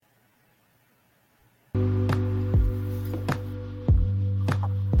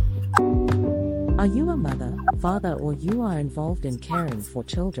Are you a mother, father, or you are involved in caring for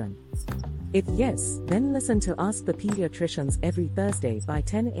children? If yes, then listen to Ask the Pediatricians every Thursday by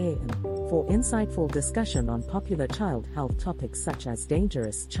 10 a.m. for insightful discussion on popular child health topics such as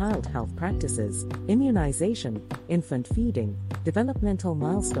dangerous child health practices, immunization, infant feeding, developmental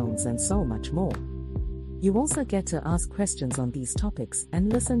milestones, and so much more. You also get to ask questions on these topics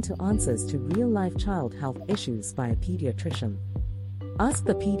and listen to answers to real-life child health issues by a pediatrician. Ask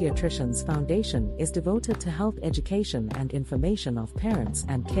the Pediatricians Foundation is devoted to health education and information of parents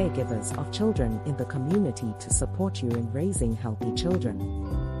and caregivers of children in the community to support you in raising healthy children.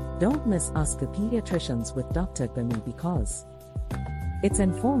 Don't miss Ask the Pediatricians with Dr. Gbemi because it's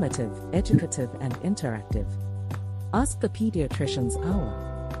informative, educative, and interactive. Ask the Pediatricians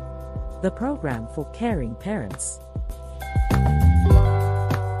Hour, the program for caring parents.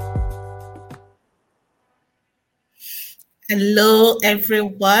 Hello,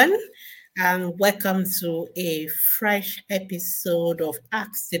 everyone, and welcome to a fresh episode of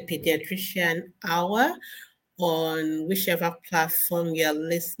Ask the Pediatrician Hour on whichever platform you're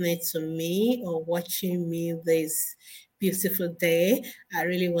listening to me or watching me this beautiful day. I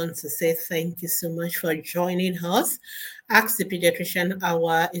really want to say thank you so much for joining us. Ask the Pediatrician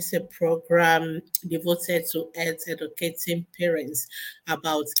Hour is a program devoted to educating parents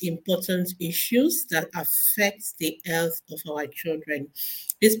about important issues that affect the health of our children.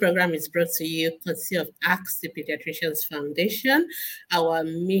 This program is brought to you courtesy of Ask the Pediatricians Foundation. Our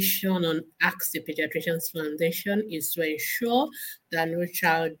mission on Ask the Pediatricians Foundation is to ensure that no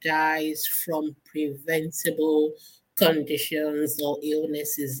child dies from preventable conditions or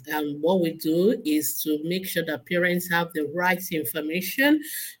illnesses. And what we do is to make sure that parents have the right information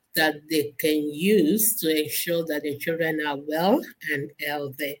that they can use to ensure that their children are well and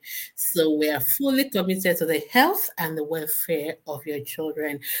healthy. So we are fully committed to the health and the welfare of your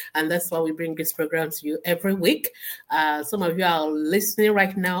children. And that's why we bring this program to you every week. Some of you are listening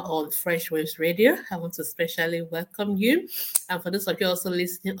right now on Fresh Waves Radio. I want to especially welcome you. And for those of you also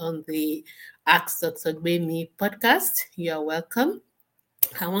listening on the Ask Dr. Gbemi podcast, you are welcome.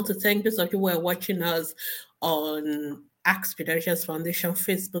 I want to thank those of you who are watching us on Ask Pediatricians Foundation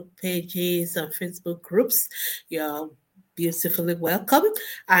Facebook pages and Facebook groups. You're beautifully welcome.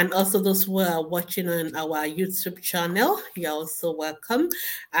 And also those who are watching on our YouTube channel, you're also welcome.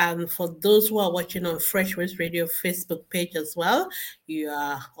 And for those who are watching on Fresh Waves Radio Facebook page as well, you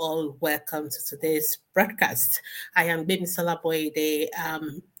are all welcome to today's broadcast. I am Gbemi Salaboide,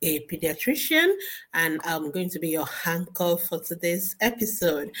 a pediatrician, and I'm going to be your anchor for today's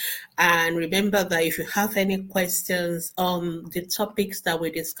episode. And remember that if you have any questions on the topics that we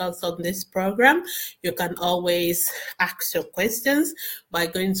discuss on this program, you can always ask your questions by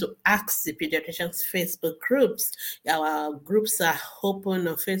going to Ask the Pediatricians Facebook groups. Our groups are open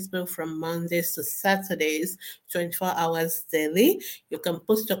on Facebook from Mondays to Saturdays, 24 hours daily. You can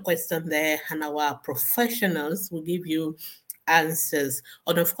post your question there and our professionals will give you answers.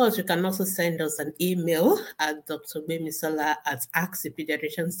 And of course, you can also send us an email at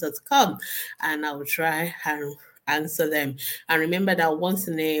drgbemisola@askthepediatricians.com and I'll try and answer them. And remember that once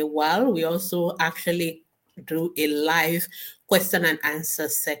in a while, we also actually do a live question and answer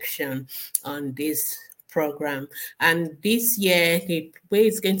section on this program. And this year, the way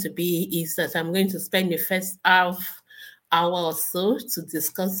it's going to be is that I'm going to spend the first hour or so to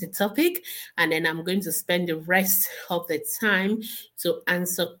discuss the topic, and then I'm going to spend the rest of the time to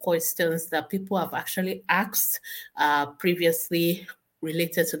answer questions that people have actually asked previously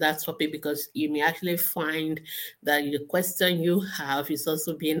related to that topic, because you may actually find that the question you have is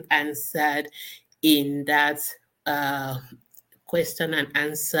also being answered in that question and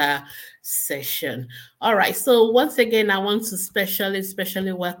answer session. All right. So once again, I want to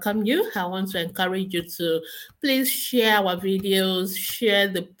especially welcome you. I want to encourage you to please share our videos, share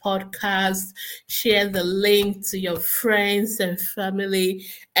the podcast, share the link to your friends and family,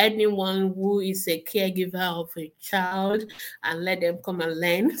 anyone who is a caregiver of a child, and let them come and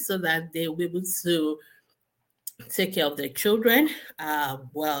learn so that they will be able to take care of their children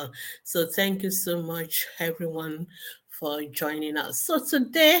well. So thank you so much, everyone, for joining us. So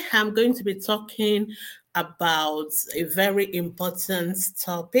today I'm going to be talking about a very important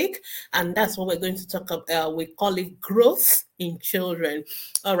topic, and that's what we're going to talk about. We call it growth in children.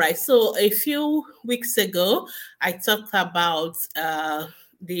 All right. So a few weeks ago, I talked about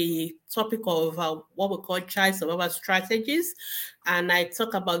the topic of what we call child survival strategies. And I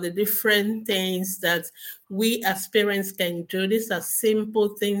talk about the different things that we as parents can do. These are simple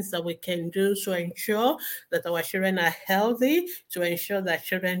things that we can do to ensure that our children are healthy, to ensure that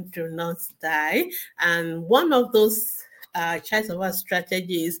children do not die. And one of those child survival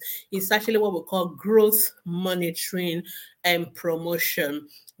strategies is actually what we call growth monitoring and promotion.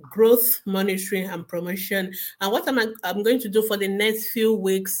 Growth monitoring and promotion. And what I'm going to do for the next few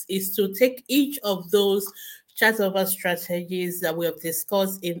weeks is to take each of those child survival strategies that we have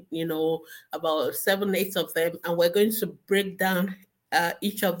discussed in, about 7, 8 of them, and we're going to break down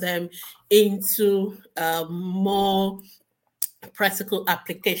each of them into more practical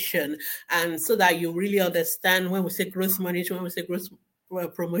application, and so that you really understand when we say growth management, when we say growth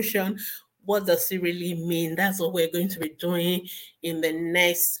promotion, what does it really mean. That's what we're going to be doing in the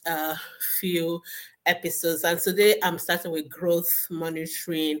next few episodes. And today I'm starting with growth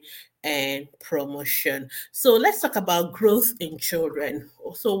monitoring and promotion. So let's talk about growth in children.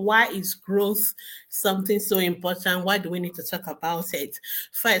 So why is growth something so important? Why do we need to talk about it?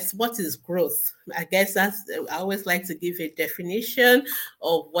 First, what is growth? I guess I always like to give a definition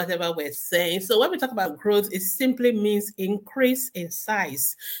of whatever we're saying. So when we talk about growth, it simply means increase in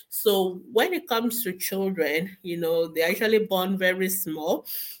size. So when it comes to children, they're actually born very small.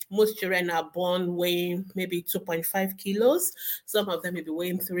 Most children are born weighing maybe 2.5 kilos. Some of them may be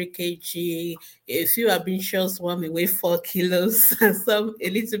weighing 3 kg. A few ambitious one may weigh 4 kilos, and some a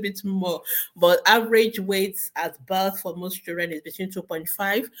little bit more. But average weight at birth for most children is between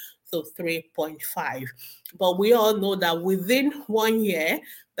 2.5 to 3.5. But we all know that within 1 year,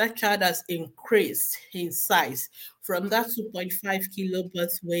 that child has increased in size from that 2.5 kilo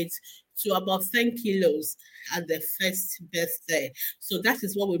birth weight to about 10 kilos at the first birthday. So that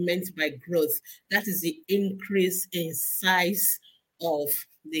is what we meant by growth. That is the increase in size of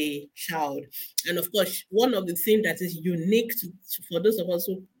the child. And of course, one of the things that is unique for those of us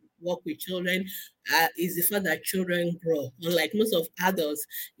who work with children is the fact that children grow. Unlike most of adults,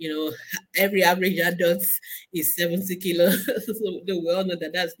 every average adult is 70 kilos. So we all know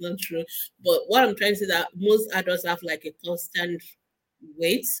that that's not true. But what I'm trying to say is that most adults have like a constant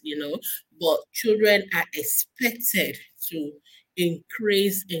weight, but children are expected to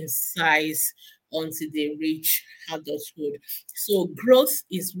increase in size until they reach adulthood. So growth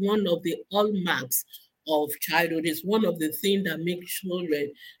is one of the hallmarks of childhood. It's one of the things that make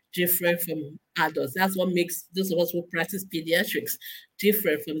children different from adults. That's what makes those of us who practice pediatrics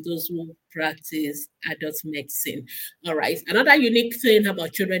different from those who practice adult medicine. All right. Another unique thing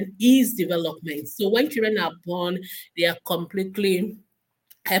about children is development. So when children are born, they are completely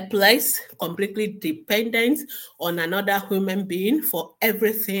helpless, completely dependent on another human being for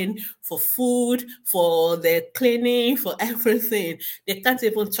everything, for food, for their cleaning, for everything. They can't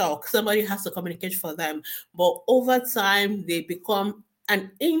even talk. Somebody has to communicate for them. But over time, they become an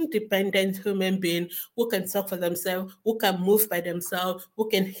independent human being who can talk for themselves, who can move by themselves, who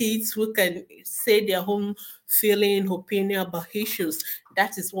can eat, who can say their own feeling, opinion about issues.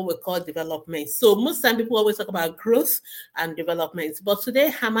 That is what we call development. So most time people always talk about growth and development. But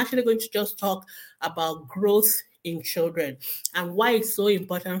today I'm actually going to just talk about growth in children and why it's so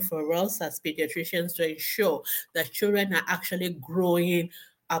important for us as pediatricians to ensure that children are actually growing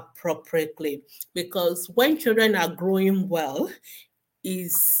appropriately. Because when children are growing well,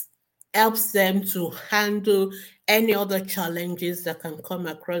 helps them to handle any other challenges that can come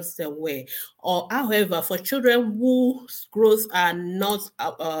across their way. Or however, for children whose growth are not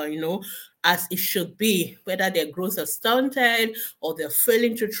as it should be, whether their growth is stunted or they're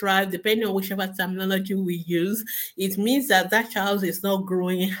failing to thrive, depending on whichever terminology we use, it means that that child is not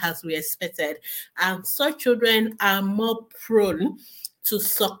growing as we expected. And such children are more prone to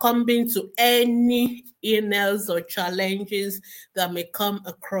succumbing to any illness or challenges that may come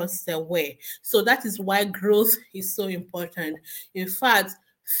across their way. So that is why growth is so important. In fact,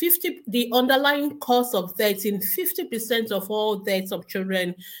 the underlying cause of death in 50% of all deaths of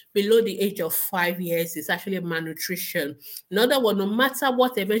children below the age of 5 years is actually malnutrition. In other words, no matter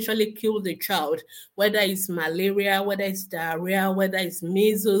what eventually kills the child, whether it's malaria, whether it's diarrhea, whether it's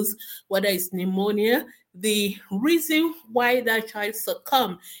measles, whether it's pneumonia, the reason why that child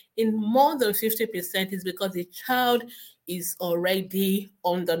succumbs in more than 50% is because the child is already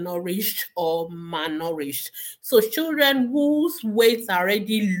undernourished or malnourished. So children whose weights are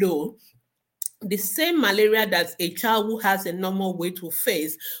already low, the same malaria that a child who has a normal weight will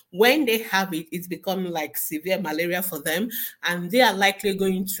face, when they have it, it's becoming like severe malaria for them, and they are likely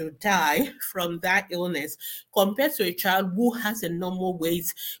going to die from that illness compared to a child who has a normal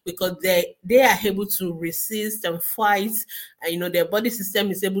weight, because they are able to resist and fight, and their body system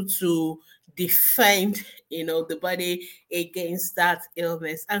is able to defend the body against that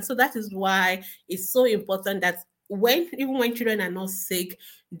illness. And so that is why it's so important that even when children are not sick,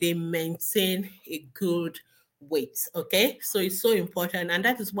 they maintain a good weight. Okay, so it's so important, and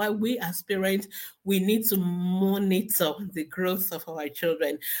that is why we as parents, we need to monitor the growth of our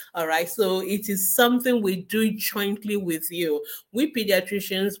children. All right, so it is something we do jointly with you. We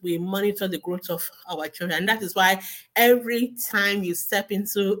pediatricians, we monitor the growth of our children, and that is why every time you step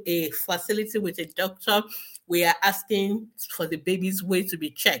into a facility with a doctor, we are asking for the baby's weight to be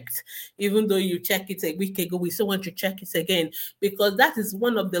checked. Even though you check it a week ago, we still want to check it again, because that is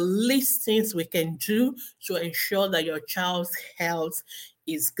one of the least things we can do to ensure that your child's health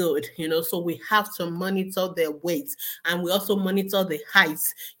is good. So we have to monitor their weight, and we also monitor the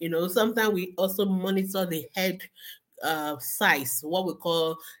heights. Sometimes we also monitor the head size, what we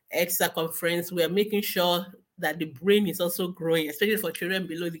call head circumference. We are making sure that the brain is also growing, especially for children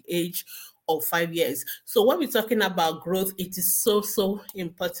below the age of 5 years. So when we're talking about growth, it is so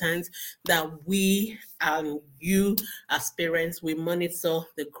important that we and you as parents, we monitor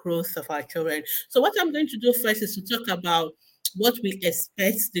the growth of our children. So what I'm going to do first is to talk about what we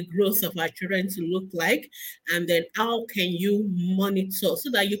expect the growth of our children to look like, and then how can you monitor so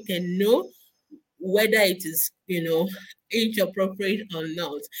that you can know whether it is, age appropriate or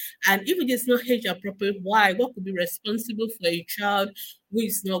not. And if it is not age appropriate, why? What could be responsible for a child who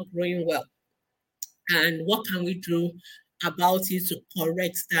is not growing well? And what can we do about it to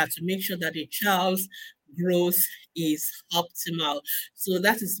correct that, to make sure that the child's growth is optimal? So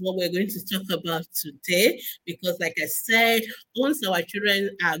that is what we're going to talk about today, because like I said, once our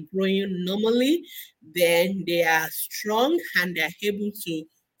children are growing normally, then they are strong and they're able to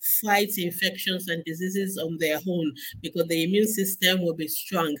fight infections and diseases on their own, because the immune system will be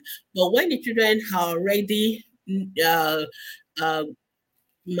strong. But when the children are already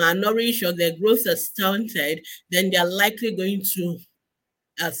malnourished or their growth is stunted, then they're likely going to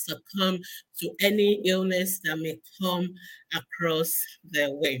succumb to any illness that may come across their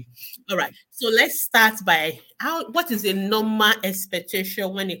way. All right, so let's start by what is a normal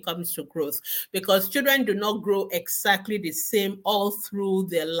expectation when it comes to growth, because children do not grow exactly the same all through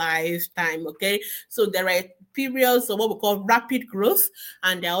their lifetime. Okay, so there are periods of what we call rapid growth,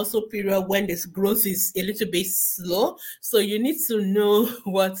 and there are also periods when this growth is a little bit slow. So you need to know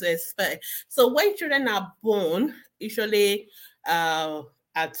what to expect. So when children are born, usually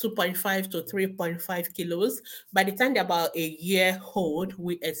at 2.5 to 3.5 kilos. By the time they're about a year old,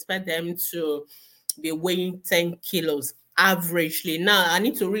 we expect them to be weighing 10 kilos averagely. Now, I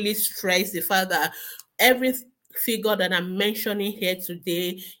need to really stress the fact that every figure that I'm mentioning here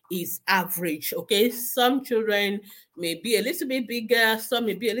today is average. Okay, some children may be a little bit bigger, some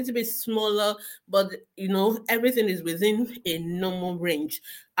may be a little bit smaller, but everything is within a normal range.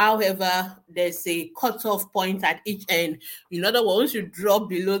 However, there's a cutoff point at each end. In other words, once you drop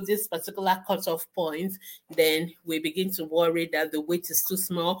below this particular cutoff point, then we begin to worry that the weight is too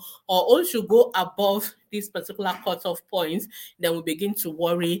small. Or once you go above this particular cutoff point, then we begin to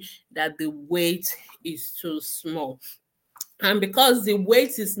worry that the weight is too small. And because the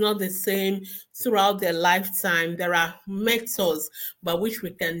weight is not the same throughout their lifetime, there are methods by which we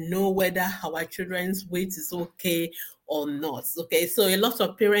can know whether our children's weight is okay or not. Okay, so a lot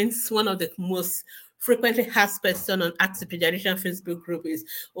of parents, one of the most frequently asked question on Ask the Pediatrician Facebook group is,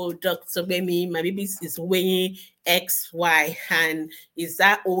 oh, Dr. Bemi, my baby is weighing X, Y, and is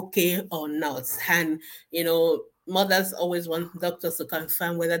that okay or not? And, mothers always want doctors to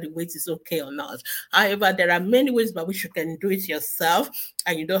confirm whether the weight is okay or not. However, there are many ways by which you can do it yourself,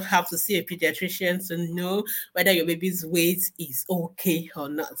 and you don't have to see a pediatrician to know whether your baby's weight is okay or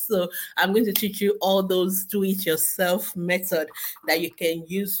not. So I'm going to teach you all those do-it-yourself method that you can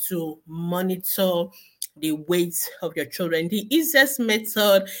use to monitor the weight of your children. The easiest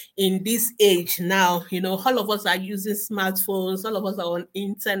method in this age now, all of us are using smartphones, all of us are on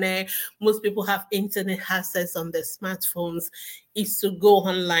internet, most people have internet access on their smartphones, is to go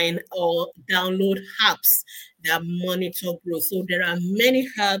online or download apps that monitor growth. So there are many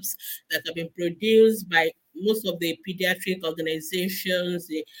apps that have been produced by most of the pediatric organizations,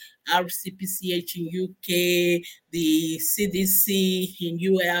 the RCPCH in UK, the CDC in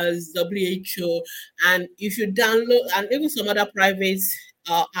US, WHO, and if you download, and even some other private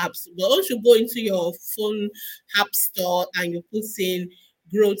apps, but once you go into your phone app store and you put in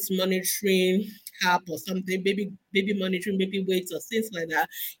growth monitoring app or something, baby monitoring, baby weight or things like that,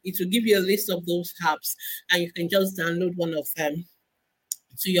 it will give you a list of those apps, and you can just download one of them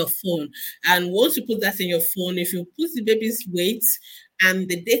to your phone. And once you put that in your phone, if you put the baby's weight and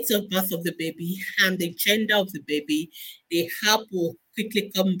the date of birth of the baby and the gender of the baby, the app will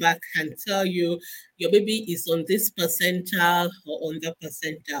quickly come back and tell you your baby is on this percentile or on that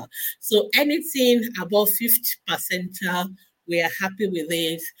percentile. So anything above 50th percentile, we are happy with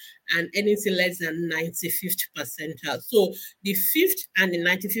it, and anything less than 95th percentile. So the fifth and the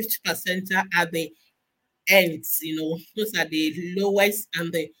 95th percentile are the ends, those are the lowest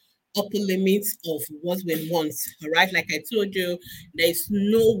and the upper limits of what we want. All right, like I told you, there is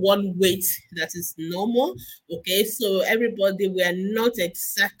no one weight that is normal. Okay, so everybody, we are not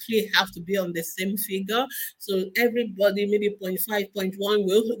exactly have to be on the same figure. So everybody, maybe 0.5,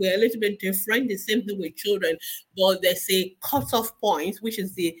 0.1, we're a little bit different. The same thing with children, but there's a cutoff point, which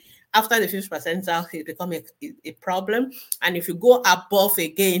is the after the fifth percentile, it become a problem. And if you go above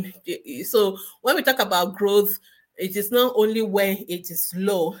again, so when we talk about growth, it is not only when it is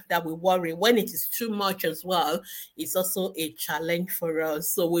low that we worry. When it is too much as well, it's also a challenge for us.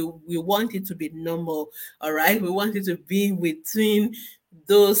 So we want it to be normal, all right? We want it to be between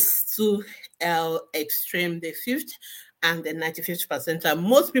those two extreme, the fifth and the 95th percentile.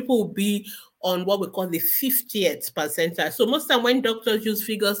 Most people will be on what we call the 50th percentile. So most time when doctors use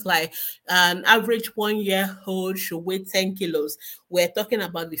figures like an average 1-year-old should weigh 10 kilos, we're talking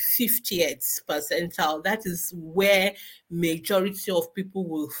about the 50th percentile. That is where majority of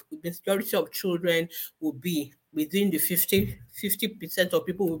children will be. Within the 50% of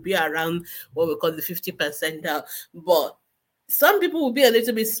people will be around what we call the 50 percentile. But some people will be a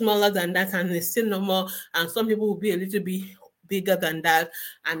little bit smaller than that and it's still normal, and some people will be a little bit bigger than that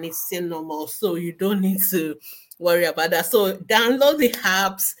and it's still normal. So you don't need to worry about that. So download the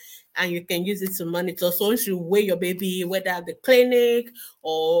apps and you can use it to monitor. So once you weigh your baby, whether at the clinic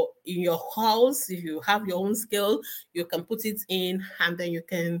or in your house, if you have your own scale, you can put it in and then you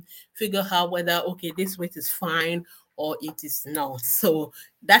can figure out whether, okay, this weight is fine or it is not. So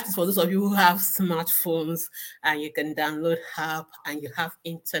that is for those of you who have smartphones and you can download app and you have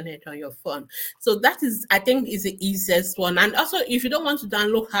internet on your phone. So that is, I think, is the easiest one. And also, if you don't want to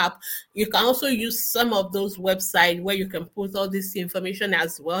download app, you can also use some of those websites where you can put all this information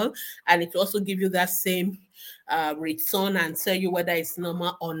as well, and it will also give you that same return and tell you whether it's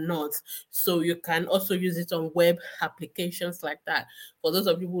normal or not. So you can also use it on web applications like that. For those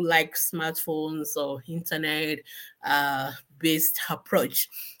of you who like smartphones or internet based approach.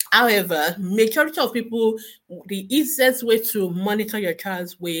 However, majority of people, the easiest way to monitor your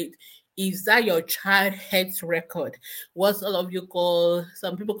child's weight is that your child health record. What all of you call,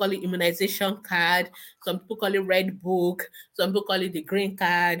 some people call it immunization card, some people call it red book, some people call it the green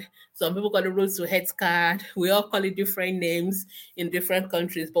card, some people call it road to health card. We all call it different names in different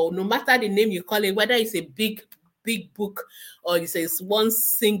countries. But no matter the name you call it, whether it's a big book or it's a one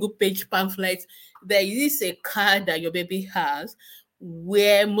single page pamphlet, there is a card that your baby has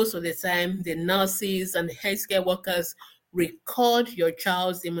where most of the time the nurses and the healthcare workers record your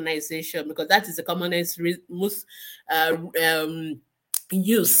child's immunization, because that is the commonest most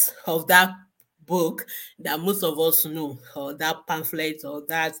use of that book that most of us know, or that pamphlet or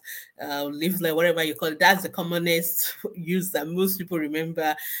that leaflet, whatever you call it. That's the commonest use that most people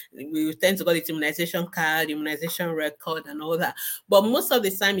remember. We tend to call it immunization card, immunization record, and all that. But most of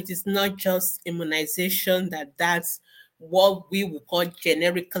the time, it is not just immunization that's what we would call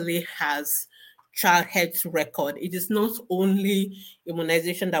generically as child health record. It is not only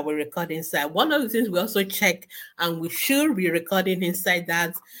immunization that we record inside. One of the things we also check, and we should be recording inside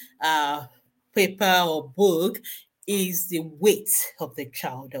that paper or book, is the weight of the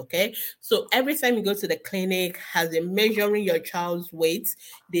child. Okay, so every time you go to the clinic, as they're measuring your child's weight,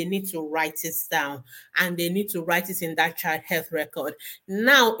 they need to write it down, and they need to write it in that child health record.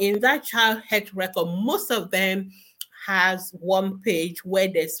 Now, in that child health record, most of them has one page where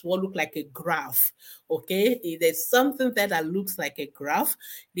there's what look like a graph. Okay, there's something there that looks like a graph.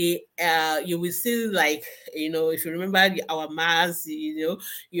 You will see, like, if you remember our maths, you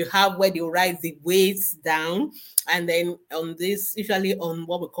have where they write the weights down, and then on this, usually on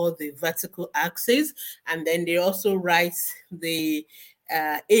what we call the vertical axis, and then they also write the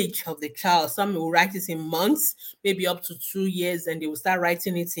age of the child. Some will write it in months, maybe up to 2 years, and they will start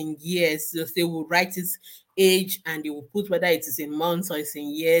writing it in years. So they will write it age and you will put whether it is in months or it's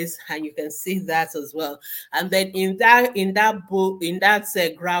in years, and you can see that as well. And then in that book, in that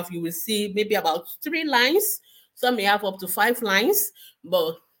graph, you will see maybe about 3 lines. Some may have up to 5 lines,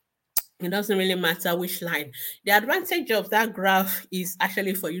 but it doesn't really matter which line. The advantage of that graph is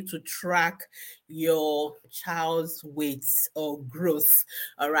actually for you to track your child's weight or growth.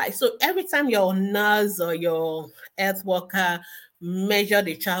 All right. So every time your nurse or your health worker measure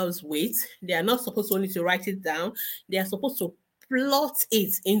the child's weight, they are not supposed only to write it down. They are supposed to plot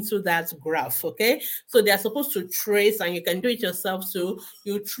it into that graph. Okay, so they are supposed to trace, and you can do it yourself too.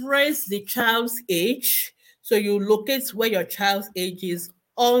 You trace the child's age, so you locate where your child's age is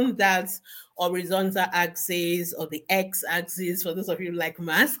on that horizontal axis or the x-axis for those of you like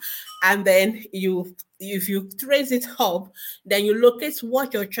math, and then if you trace it up, then you locate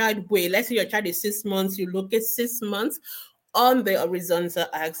what your child weighs. Let's say your child is 6 months, you locate 6 months on the horizontal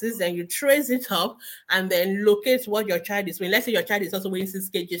axis, then you trace it up and then locate what your child is weighing. Let's say your child is also weighing 6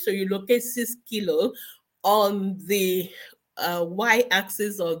 kg, so you locate 6 kilo on the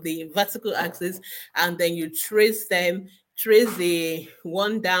y-axis or the vertical axis, and then you trace the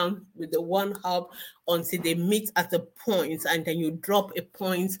one down with the one up until they meet at the point, and then you drop a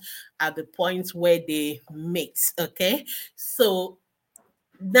point at the point where they meet. Okay, so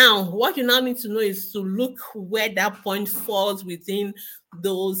now, what you now need to know is to look where that point falls within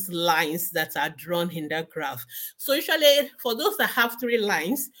those lines that are drawn in that graph. So usually, for those that have 3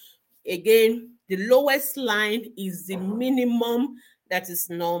 lines, again, the lowest line is the minimum that is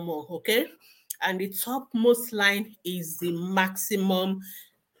normal, okay? And the topmost line is the maximum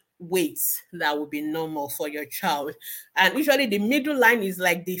weights that will be normal for your child. And usually the middle line is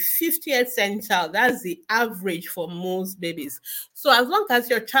like the 50th centile. That's the average for most babies. So as long as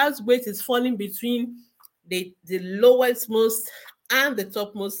your child's weight is falling between the lowest most and the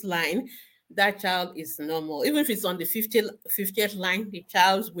topmost line, that child is normal. Even if it's on the 50th line, the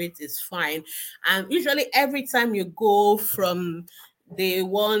child's weight is fine. And usually every time you go from day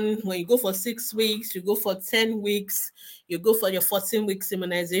one, when you go for 6 weeks, you go for 10 weeks, you go for your 14 weeks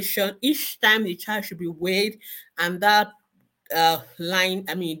immunization, each time the child should be weighed, and that line,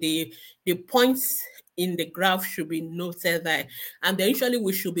 the points in the graph should be noted there. And then usually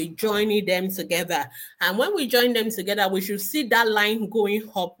we should be joining them together. And when we join them together, we should see that line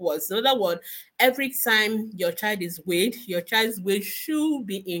going upwards. In other words, every time your child is weighed, your child's weight should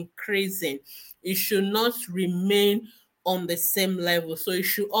be increasing. It should not remain on the same level. So it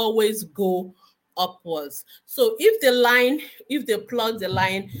should always go upwards. So if they plot the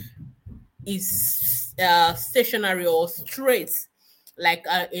line is stationary or straight, like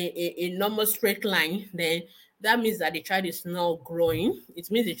a normal straight line, then that means that the child is not growing. It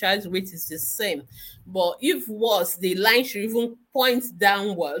means the child's weight is the same. But if the line should even point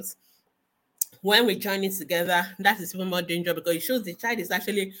downwards, when we join it together, that is even more dangerous because it shows the child is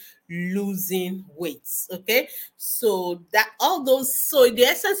actually losing weight. Okay, so the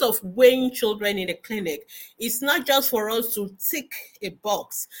essence of weighing children in the clinic is not just for us to tick a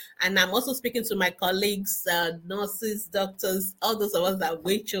box. And I'm also speaking to my colleagues, nurses, doctors, all those of us that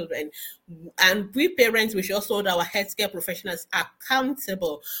weigh children. And we parents, we should also hold our healthcare professionals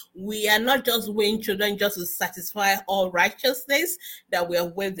accountable. We are not just weighing children just to satisfy all righteousness that we are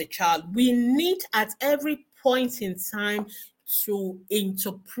with the child. We need at every point in time to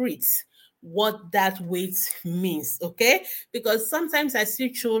interpret what that weight means, okay? Because sometimes I see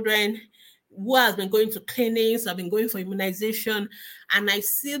children who have been going to clinics, have been going for immunization, and I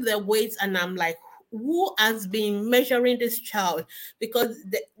see their weight and I'm like, who has been measuring this child? Because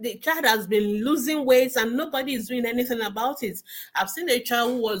the child has been losing weight and nobody is doing anything about it. I've seen a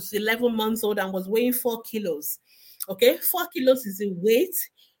child who was 11 months old and was weighing 4 kilos. Okay, 4 kilos is the weight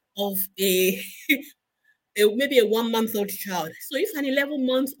of maybe a 1-month-old child. So if an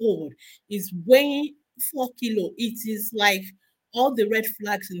 11-month-old is weighing 4 kilo, it is like all the red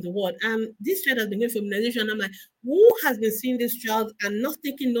flags in the world. And this child has been going for immunization. I'm like, who has been seeing this child and not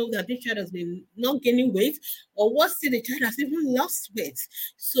taking note that this child has been not gaining weight, or what see the child has even lost weight?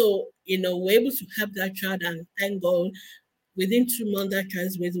 So, we're able to help that child, and thank God, within 2 months, that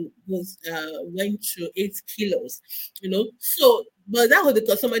child's weight went to 8 kilos, So, but that was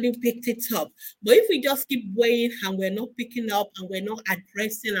because somebody picked it up. But if we just keep weighing and we're not picking up and we're not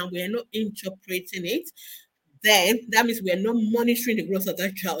addressing and we're not interpreting it, then that means we're not monitoring the growth of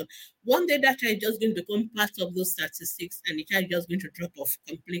that child. One day that child is just going to become part of those statistics and the child is just going to drop off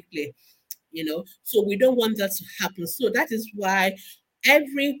completely, So we don't want that to happen. So that is why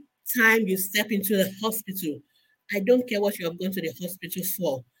every time you step into the hospital, I don't care what you have gone to the hospital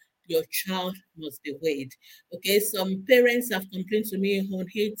for, your child must be weighed. Okay, some parents have complained to me on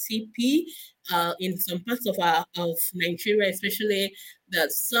ATP in some parts of Nigeria, especially,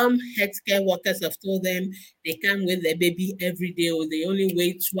 that some healthcare workers have told them they can't weigh their baby every day or they only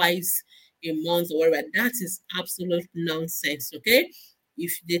weigh twice a month or whatever. That is absolute nonsense. Okay,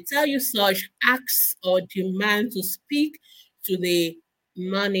 if they tell you such, ask or demand to speak to the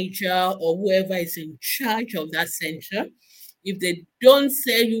manager or whoever is in charge of that center. If they don't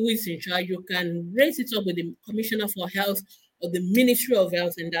say who is in charge, you can raise it up with the Commissioner for Health or the Ministry of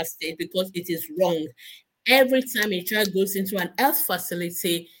Health in that state, because it is wrong. Every time a child goes into an health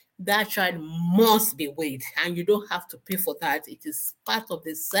facility, that child must be weighed, and you don't have to pay for that. It is part of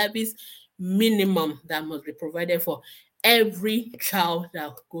the service minimum that must be provided for every child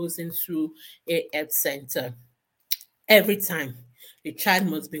that goes into a health center. Every time the child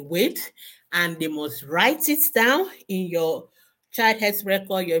must be weighed and they must write it down in your child health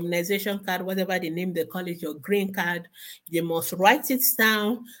record, your immunization card, whatever the name they call it, your green card. They must write it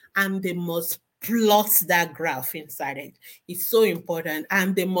down and they must plot that graph inside it. It's so important,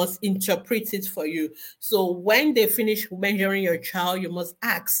 and they must interpret it for you. So when they finish measuring your child, you must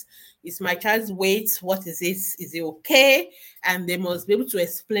ask, is my child's weight, what is it? Is it okay? And they must be able to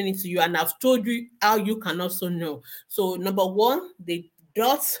explain it to you. And I've told you how you can also know. So number one, the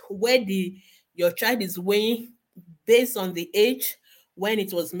dots where your child is weighing based on the age when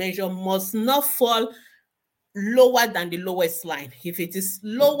it was measured must not fall lower than the lowest line. If it is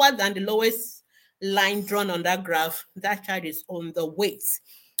lower than the lowest line drawn on that graph, that child is on the weight.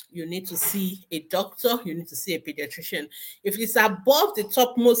 You need to see a doctor, you need to see a pediatrician. If it's above the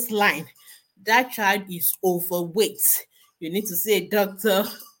topmost line, that child is overweight. You need to see a doctor,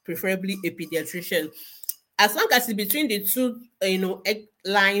 preferably a pediatrician. As long as it's between the two,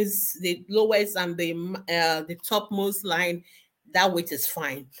 lines, the lowest and the topmost line, that weight is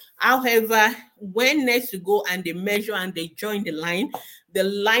fine. However, when next you go and they measure and they join the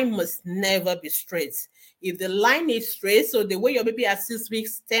line must never be straight. If the line is straight, so the way your baby at 6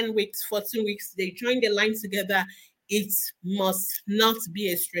 weeks, 10 weeks, 14 weeks, they join the line together, it must not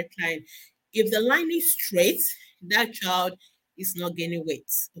be a straight line. If the line is straight, that child is not gaining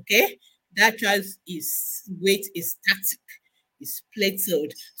weight. Okay? That child's weight is static, is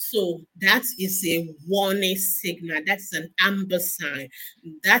plateaued. So that is a warning signal. That's an amber sign.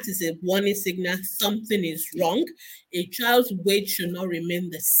 That is a warning signal something is wrong. A child's weight should not remain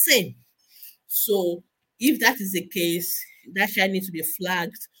the same. So if that is the case, that child needs to be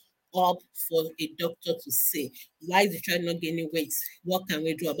flagged up for a doctor to say, why is the child not gaining weight? What can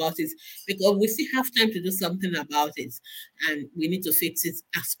we do about it? Because we still have time to do something about it, and we need to fix it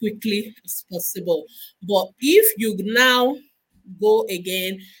as quickly as possible. But if you now go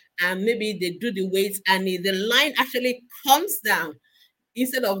again and maybe they do the weight and the line actually comes down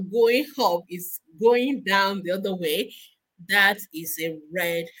instead of going up, it's going down the other way, that is a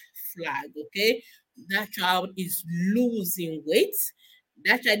red flag. Okay, that child is losing weight.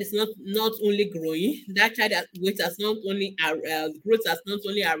 That child is not only growing. That child weight has not only growth has not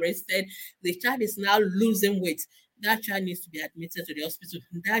only arrested. The child is now losing weight. That child needs to be admitted to the hospital.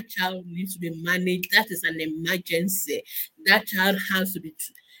 That child needs to be managed. That is an emergency. That child has to be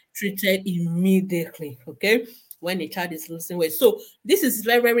treated immediately. Okay, when a child is losing weight. So this is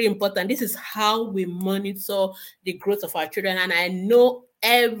very, very important. This is how we monitor the growth of our children. And I know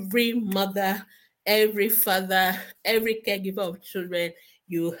every mother, every father, every caregiver of children,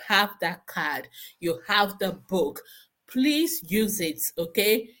 you have that card, you have the book. Please use it,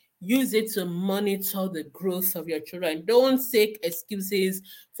 okay? Use it to monitor the growth of your children. Don't take excuses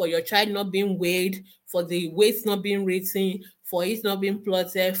for your child not being weighed, for the weight not being written, for it not being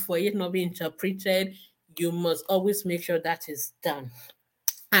plotted, for it not being interpreted. You must always make sure that is done.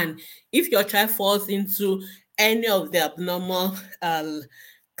 And if your child falls into any of the abnormal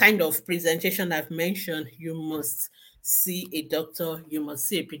kind of presentation I've mentioned, you must see a doctor, you must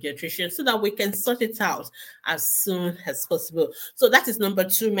see a pediatrician so that we can sort it out as soon as possible. So that is number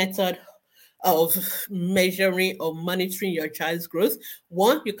 2 method of measuring or monitoring your child's growth.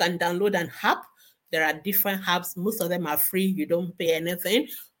 One, you can download an app. There are different apps. Most of them are free. You don't pay anything.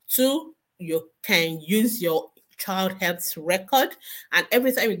 Two, you can use your child health record, and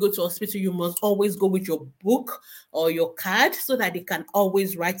every time you go to hospital you must always go with your book or your card so that they can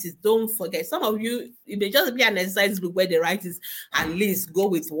always write it. Don't forget, some of you, it may just be an exercise book where they write it, at least go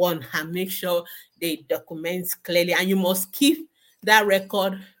with one and make sure they document clearly, and you must keep that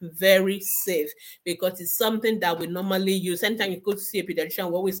record very safe because it's something that we normally use. Anytime you go to see a pediatrician,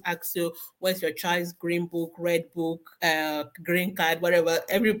 we always ask you, where's your child's green book, red book, green card, whatever.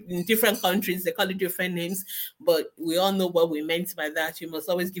 In different countries, they call it different names, but we all know what we meant by that. You must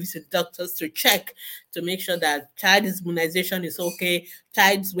always give it to doctors to check to make sure that child's immunization is okay,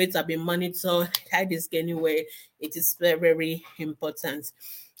 child's weight have been monitored, child is gaining weight. It is very, very important.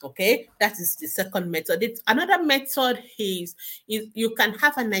 Okay, that is the second method. Another method is you can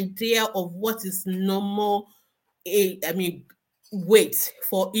have an idea of what is normal weight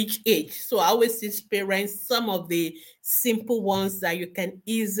for each age. So I always teach parents some of the simple ones that you can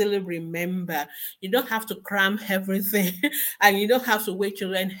easily remember. You don't have to cram everything and you don't have to weigh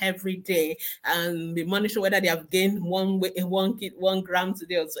children every day and be monitor whether they have gained one gram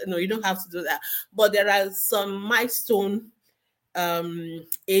today or so. No, you don't have to do that. But there are some milestone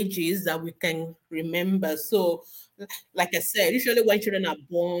ages that we can remember. So like I said, usually when children are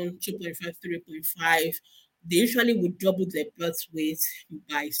born, 2.5, 3.5, they usually would double their birth weight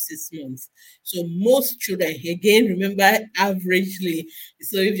by 6 months. So most children, again, remember averagely.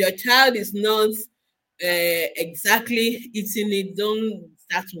 So if your child is not exactly eating it, don't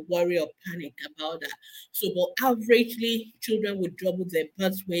start to worry or panic about that. So, but averagely, children would double their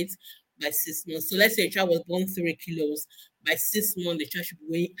birth weight by 6 months. So let's say a child was born 3 kilos. By 6 months, the child should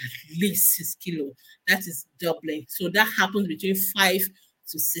weigh at least 6 kilos. That is doubling. So that happens between 5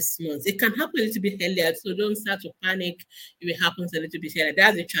 to 6 months. It can happen a little bit earlier, so don't start to panic if it happens a little bit earlier.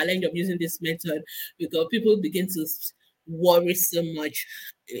 That's the challenge of using this method, because people begin to worry so much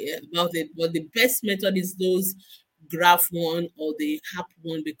about it. But the best method is those graph one or the HAP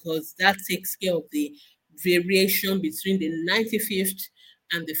one, because that takes care of the variation between the 95th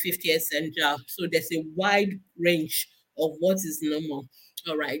and the 50th centile. So there's a wide range of what is normal.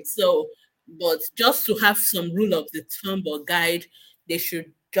 All right. So, but just to have some rule of the thumb or guide, they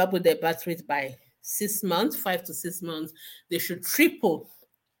should double their birth rate by 6 months, 5 to 6 months. They should triple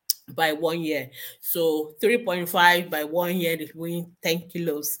by 1 year. So 3.5 by 1 year, they should weigh 10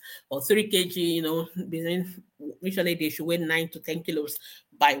 kilos, or 3 kg, usually they should weigh 9 to 10 kilos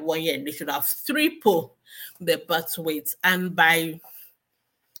by 1 year. They should have triple their birth weight. And by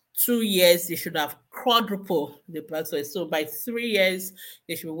 2 years, they should have quadruple the birth weight. So by 3 years,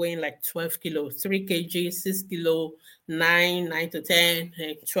 they should be weighing like 12 kilos, 3 kg, 6 kilo, 9 to 10,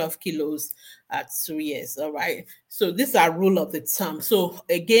 12 kilos at 2 years. All right. So these are rule of the thumb. So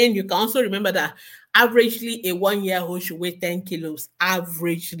again, you can also remember that averagely a 1-year-old should weigh 10 kilos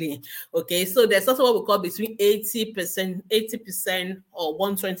averagely. Okay, so there's also what we call between 80% or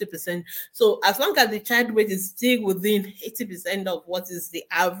 120%. So as long as the child weight is still within 80% of what is the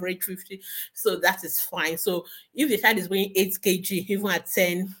average 50, so that is fine. So if the child is weighing 8 kg,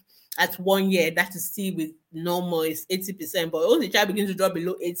 even at 1 year, that is still with normal, is 80%. But once the child begins to drop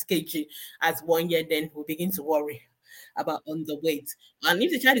below 8 kg at 1 year, then we'll begin to worry about underweight. And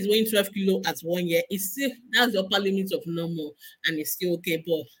if the child is weighing 12 kilo at 1 year, it's still, that's the upper limit of normal, and it's still okay.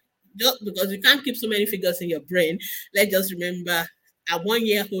 But just because you can't keep so many figures in your brain, let's just remember a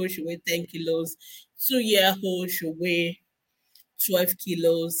 1-year-old should weigh 10 kilos, 2-year-old should weigh 12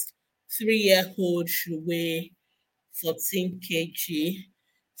 kilos, 3-year-old should weigh 14 kg,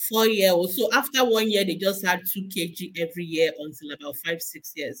 4-year-old. So after 1 year, they just had 2 kg every year until about 5,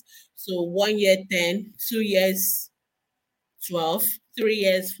 6 years. So 1 year, 10, 2 years, 12, 3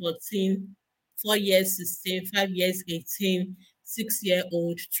 years, 14, 4 years, 16, 5 years, 18,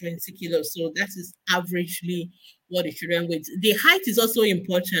 6-year-old, 20 kilos. So that is averagely what the children weight. The height is also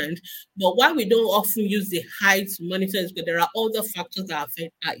important, but why we don't often use the height to monitor is because there are other factors that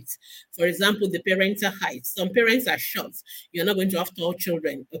affect height. For example, the parental height. Some parents are short. You're not going to have tall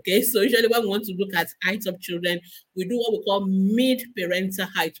children. Okay, so usually when we want to look at height of children, we do what we call mid-parental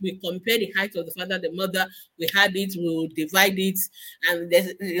height. We compare the height of the father, the mother. We had it, we'll divide it, and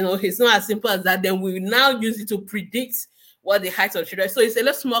it's not as simple as that. Then we now use it to predict what the height of children. So it's a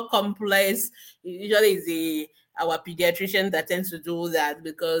little more complex. Usually it's our pediatrician that tends to do that,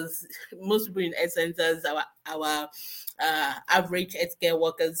 because most people in health centers, our average healthcare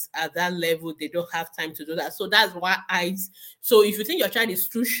workers at that level, they don't have time to do that. So that's why so if you think your child is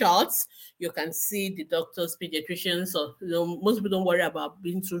too short, you can see the doctors, pediatricians, or most people don't worry about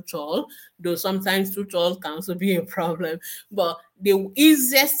being too tall, though sometimes too tall can also be a problem. But the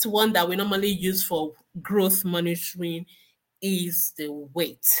easiest one that we normally use for growth monitoring is the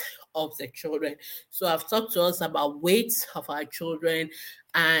weight of the children. So I've talked to us about weight of our children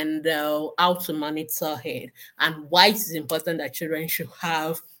and how to monitor it, and why it is important that children should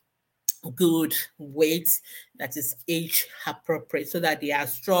have good weight that is age appropriate, so that they are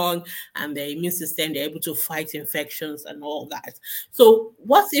strong and their immune system, they're able to fight infections and all that. So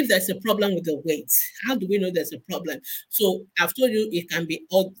what if there's a problem with the weight? How do we know there's a problem? So I've told you it can be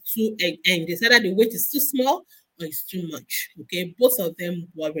all two ends. Either the weight is too small or it's too much. Okay, both of them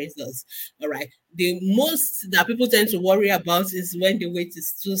worries us. All right. The most that people tend to worry about is when the weight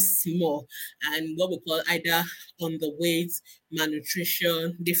is too small, and what we call either underweight,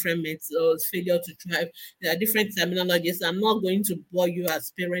 malnutrition, different methods, failure to thrive. There are different terminologies. I'm not going to bore you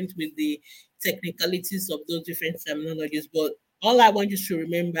as parents with the technicalities of those different terminologies, but all I want you to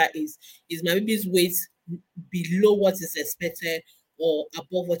remember is my baby's weight below what is expected or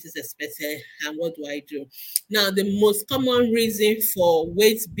above what is expected, and what do I do? Now, the most common reason for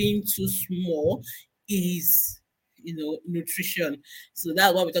weight being too small is nutrition. So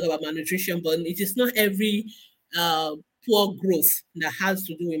that's why we talk about malnutrition, but it is not every poor growth that has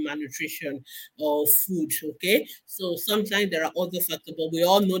to do with malnutrition or food. Okay, so sometimes there are other factors, but we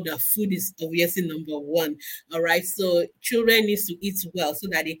all know that food is obviously number one. All right, so children need to eat well so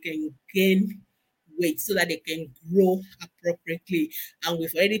that they can gain weight so that they can grow appropriately. And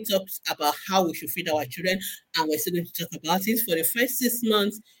we've already talked about how we should feed our children, and we're still going to talk about it. For the first 6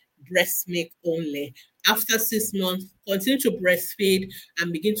 months, breast milk only. After 6 months, continue to breastfeed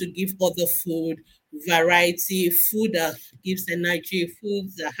and begin to give other food, variety, food that gives energy,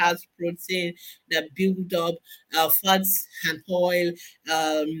 foods that has protein, that build up fats and oil,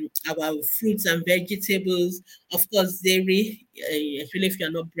 our fruits and vegetables, of course, dairy, especially if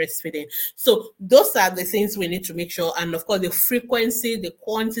you're not breastfeeding. So those are the things we need to make sure. And of course, the frequency, the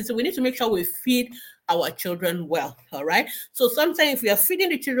quantity, we need to make sure we feed our children well. All right. So sometimes if we are feeding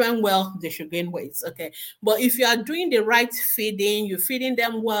the children well, they should gain weight. Okay. But if you are doing the right feeding, you're feeding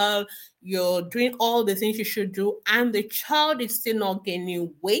them well, you're doing all the things you should do, and the child is still not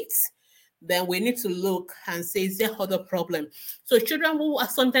gaining weight, then we need to look and say, is there other problem? So children who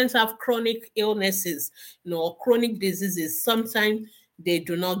sometimes have chronic illnesses, chronic diseases, sometimes they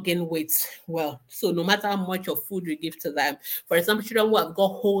do not gain weight well. So no matter how much of food you give to them, for example, children who have got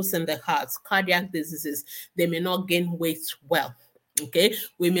holes in the heart, cardiac diseases, they may not gain weight well. Okay,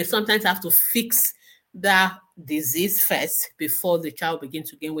 we may sometimes have to fix that disease first before the child begins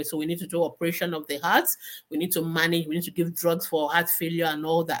to gain weight. So we need to do operation of the heart. We need to manage. We need to give drugs for heart failure and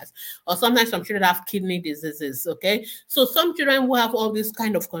all that. Or sometimes some children have kidney diseases. Okay, so some children who have all these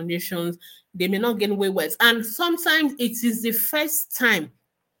kind of conditions, they may not gain weight well. And sometimes it is the first time.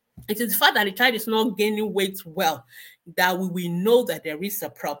 It is the fact that the child is not gaining weight well that we will know that there is a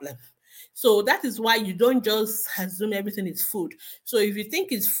problem. So that is why you don't just assume everything is food. So if you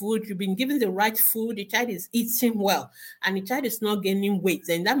think it's food, you've been given the right food, the child is eating well, and the child is not gaining weight,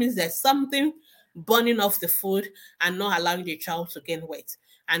 then that means there's something burning off the food and not allowing the child to gain weight.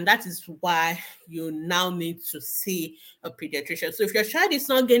 And that is why you now need to see a pediatrician. So if your child is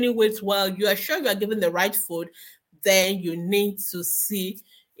not gaining weight well, you are sure you are given the right food, then you need to see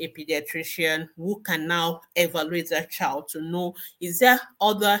a pediatrician who can now evaluate that child to know, is there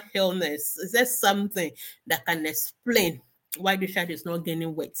other illness? Is there something that can explain why the child is not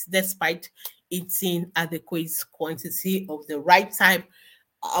gaining weight despite eating adequate quantity of the right type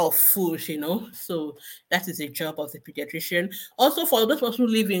of food, So that is a job of the pediatrician. Also, for those of us who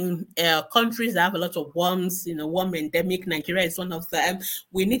live in countries that have a lot of worms, worm endemic, Nigeria is one of them.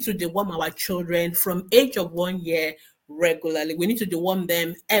 We need to deworm our children from age of 1 year regularly. We need to deworm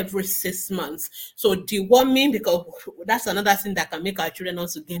them every 6 months. So deworming, because that's another thing that can make our children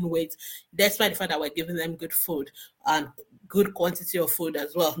also gain weight, despite the fact that we're giving them good food and good quantity of food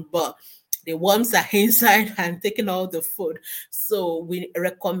as well. But the worms are inside and taking all the food. So we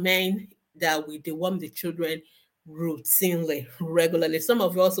recommend that we deworm the children routinely, regularly. Some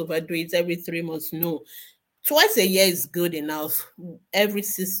of us overdo it every 3 months. No, twice a year is good enough. Every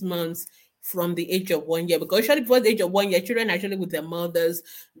 6 months from the age of 1 year, because usually before the age of 1 year, children actually with their mothers,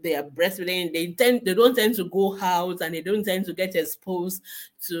 they are breastfeeding. They don't tend to go out, and they don't tend to get exposed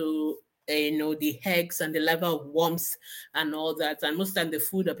to the eggs and the level of worms and all that. And most of the time the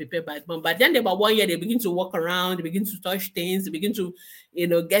food are prepared by mom. But then about 1 year, they begin to walk around, they begin to touch things, they begin to,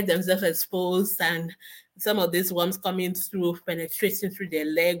 get themselves exposed, and some of these worms coming through, penetrating through their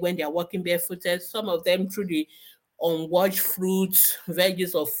leg when they are walking barefooted, some of them through the unwashed fruits,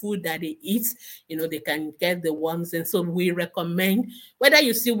 veggies, or food that they eat, they can get the worms. And so we recommend, whether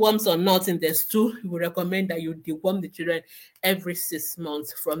you see worms or not in the stool, we recommend that you deworm the children every 6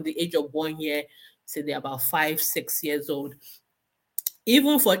 months from the age of 1 year till they're about 5-6 years old.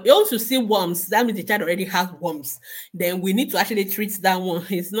 Even for those to see worms, that means the child already has worms. Then we need to actually treat that one.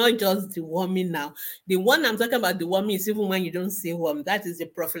 It's not just deworming now. The one I'm talking about, deworming, is even when you don't see worm. That is the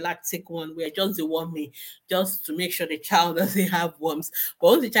prophylactic one. We're just deworming, just to make sure the child doesn't have worms. But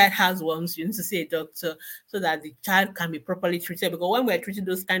once the child has worms, you need to see a doctor so that the child can be properly treated. Because when we're treating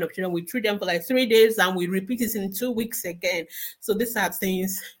those kind of children, we treat them for like 3 days and we repeat it in 2 weeks again. So these are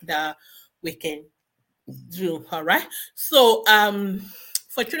things that we can do. All right. So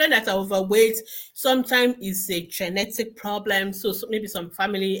for children that are overweight, sometimes it's a genetic problem. So maybe some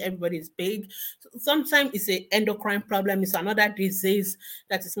family, everybody's big. Sometimes it's an endocrine problem. It's another disease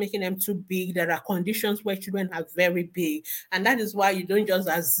that is making them too big. There are conditions where children are very big, and that is why you don't just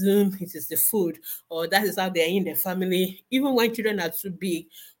assume it is the food or that is how they're in the family. Even when children are too big,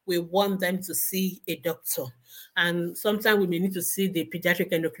 we want them to see a doctor. And sometimes we may need to see the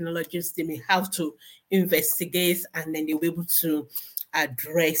pediatric endocrinologist. They may have to investigate, and then they'll be able to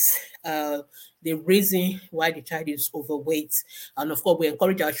address the reason why the child is overweight. And of course, we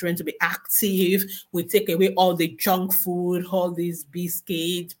encourage our children to be active. We take away all the junk food, all these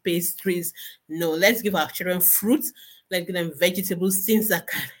biscuits, pastries. No, let's give our children fruits. Let's give them vegetables, things that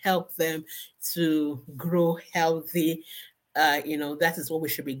can help them to grow healthy that is what we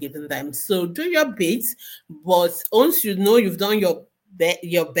should be giving them. So do your bit, but once you know you've done your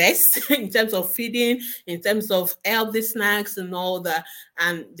best in terms of feeding, in terms of healthy snacks and all that,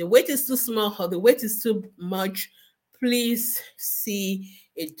 and the weight is too small or the weight is too much, please see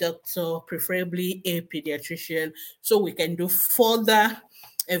a doctor, preferably a pediatrician, so we can do further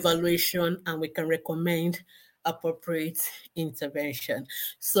evaluation and we can recommend appropriate intervention.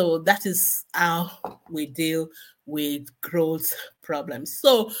 So that is how we deal with growth problems.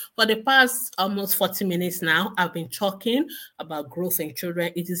 So for the past almost 40 minutes now, I've been talking about growth in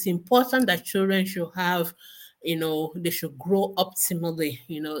children. It is important that children should have, they should grow optimally,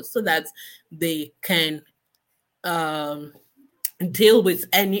 so that they can deal with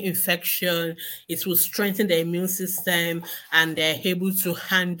any infection. It will strengthen the immune system and they're able to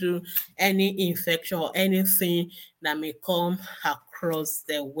handle any infection or anything that may come across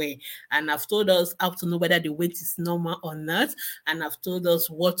their way. And I've told us how to know whether the weight is normal or not. And I've told us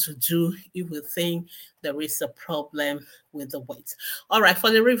what to do if we think there is a problem with the weight. All right,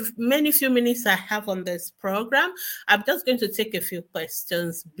 for the remaining few minutes I have on this program, I'm just going to take a few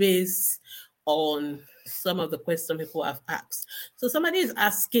questions based on some of the questions people have asked. So somebody is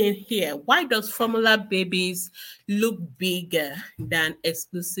asking here, why does formula babies look bigger than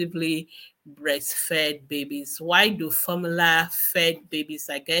exclusively breastfed babies? Why do formula fed babies,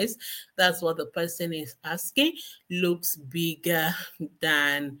 I guess that's what the person is asking, looks bigger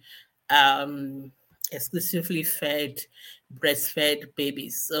than exclusively breastfed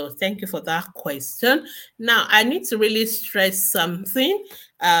babies? So thank you for that question. Now, I need to really stress something.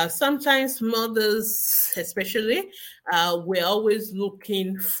 Sometimes mothers, especially, we're always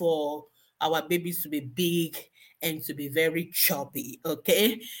looking for our babies to be big and to be very chubby,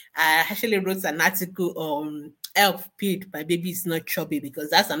 okay? I actually wrote an article on Help Ped, my baby is not chubby, because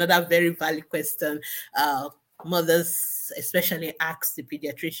that's another very valid question. Mothers especially ask the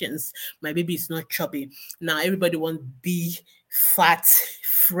pediatricians, my baby is not chubby. Now everybody wants big, fat,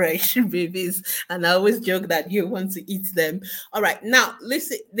 fresh babies, and I always joke that you want to eat them. All right, now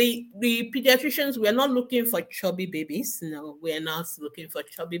listen, the pediatricians, we're not looking for chubby babies. No, we're not looking for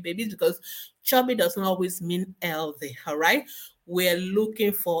chubby babies, because chubby does not always mean healthy. All right, we're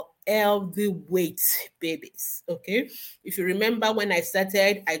looking for healthy weight babies. Okay, if you remember when I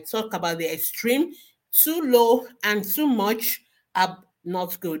started, I talked about the extreme. Too low and too much are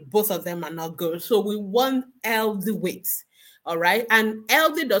not good. Both of them are not good. So we want healthy weight. All right. And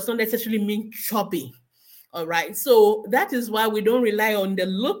healthy does not necessarily mean chubby. All right. So that is why we don't rely on the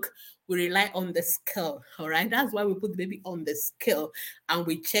look. We rely on the scale. All right. That's why we put the baby on the scale and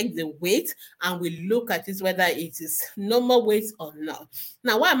we check the weight and we look at it whether it is normal weight or not.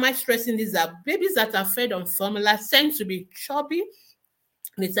 Now, why am I stressing this? That babies that are fed on formula tend to be chubby.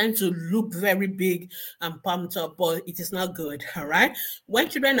 They tend to look very big and pumped up, but it is not good. All right. When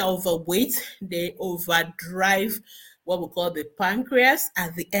children are overweight, they overdrive what we call the pancreas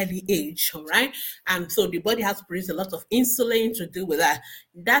at the early age. All right. And so the body has to produce a lot of insulin to deal with that.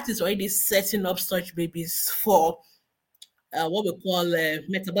 That is already setting up such babies for what we call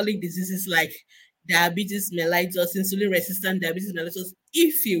metabolic diseases like diabetes mellitus, insulin-resistant diabetes mellitus in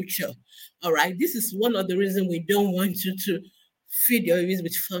future. All right. This is one of the reasons we don't want you to feed your babies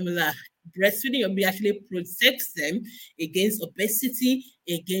with formula. Breastfeeding your baby actually protects them against obesity,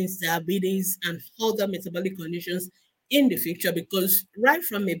 against diabetes, and other metabolic conditions in the future, because right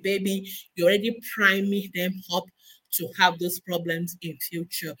from a baby, you're already priming them up to have those problems in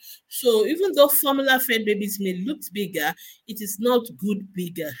future. So even though formula-fed babies may look bigger, it is not good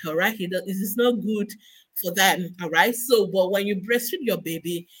bigger, all right? It is not good for them, all right? So, but when you breastfeed your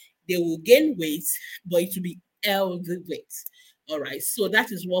baby, they will gain weight, but it will be healthy weight. All right, so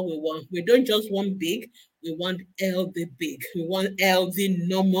that is what we want. We don't just want big, we want healthy big. We want healthy,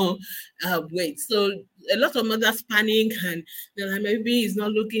 normal weight. So a lot of mothers panic and they're like, maybe it's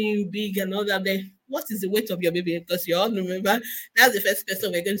not looking big and all that. Then what is the weight of your baby? Because you all remember, that's the first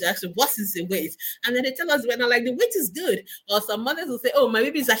question we're going to ask you, what is the weight? And then they tell us, when like, the weight is good. Or some mothers will say, oh, my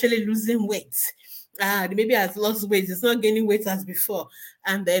baby is actually losing weight. The baby has lost weight. It's not gaining weight as before.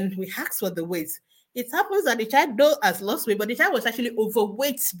 And then we ask for the weight. It happens that the child though has lost weight, but the child was actually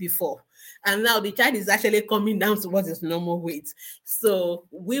overweight before. And now the child is actually coming down to what is normal weight. So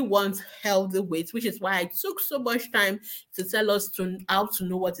we want healthy weight, which is why I took so much time to tell us how to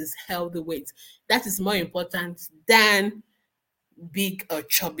know what is healthy weight. That is more important than big or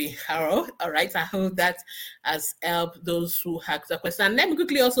chubby. All right. I hope that has helped those who asked the question. And let me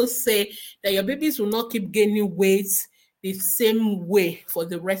quickly also say that your babies will not keep gaining weight the same way for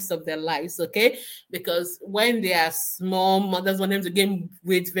the rest of their lives, okay? Because when they are small, mothers want them to gain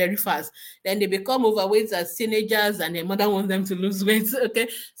weight very fast. Then they become overweight as teenagers and their mother wants them to lose weight, okay?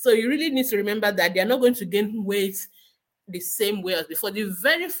 So you really need to remember that they're not going to gain weight the same way as before. The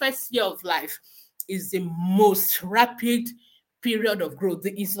very first year of life is the most rapid period of growth.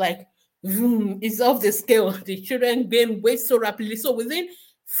 It's like, it's off the scale. The children gain weight so rapidly. So within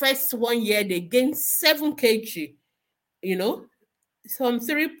first 1 year, they gain 7 kg, from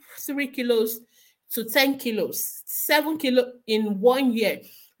 3 kilos to 10 kilos, 7 kilo in 1 year.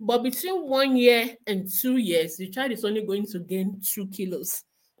 But between 1 year and 2 years, the child is only going to gain 2 kilos.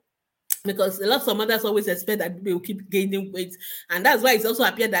 Because a lot of mothers always expect that they will keep gaining weight, and that's why it's also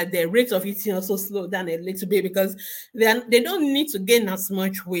appeared that the rate of eating also slowed down a little bit, because they don't need to gain as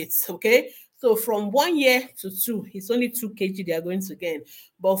much weight. Okay, so from 1 year to 2, it's only 2 kg they are going to gain,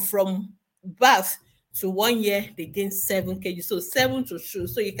 but from birth to 1 year they gain 7 kg, so 7 to 2.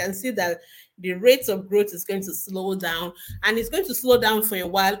 So you can see that the rate of growth is going to slow down, and it's going to slow down for a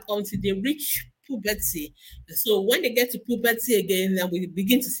while until they reach puberty. So when they get to puberty again, then we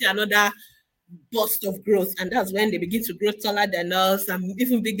begin to see another burst of growth, and that's when they begin to grow taller than us and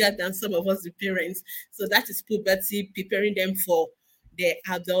even bigger than some of us, the parents. So that is puberty, preparing them for their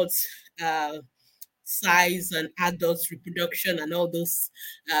adult size and adult reproduction and all those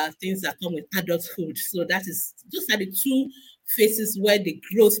things that come with adulthood. So that is just are the two phases where the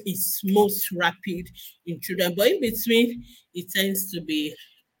growth is most rapid in children, but in between it tends to be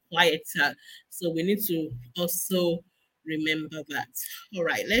quieter. So we need to also remember that. All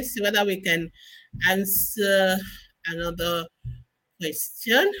right, let's see whether we can answer another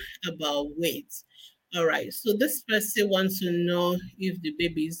question about weight. All right, so this person wants to know if the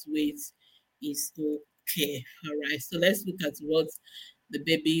baby's weight is okay. All right, so let's look at what the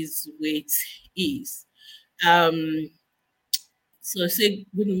baby's weight is. So say,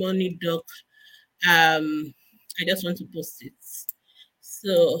 good morning, doc. I just want to post it.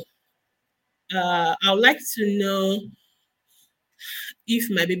 So I would like to know if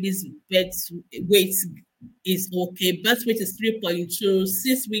my baby's birth weight is okay. Birth weight is 3.2,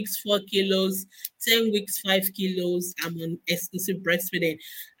 6 weeks, 4 kilos, 10 weeks, 5 kilos. I'm on exclusive breastfeeding.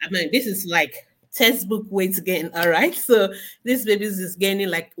 I mean, this is like textbook weight gain, all right? So this baby is gaining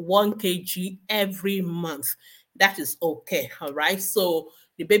like 1 kg every month. That is okay, all right? So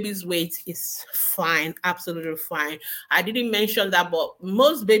the baby's weight is fine, absolutely fine. I didn't mention that, but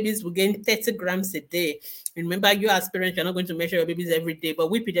most babies will gain 30 grams a day. Remember, you as parents, you're not going to measure your babies every day,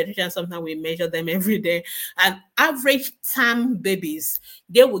 but we pediatricians, sometimes we measure them every day. And average term babies,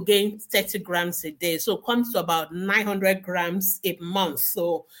 they will gain 30 grams a day. So it comes to about 900 grams a month.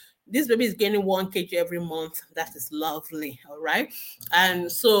 So this baby is gaining 1 kg every month. That is lovely, all right?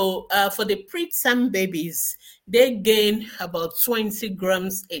 And so for the preterm babies, they gain about 20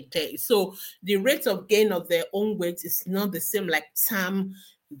 grams a day. So the rate of gain of their own weight is not the same like term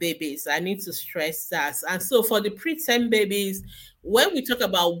babies. I need to stress that. And so for the preterm babies, when we talk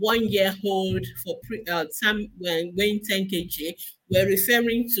about 1 year old for term when weighing 10 kg, we're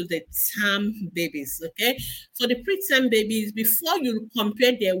referring to the term babies, okay? For the preterm babies, before you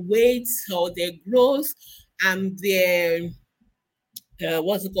compare their weights or their growth and their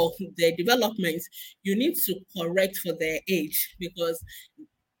their development, you need to correct for their age, because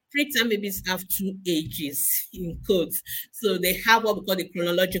preterm babies have 2 ages in codes. So they have what we call the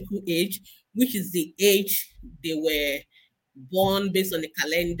chronological age, which is the age they were born based on the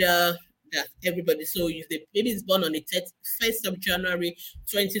calendar that everybody. So if the baby is born on the 1st of January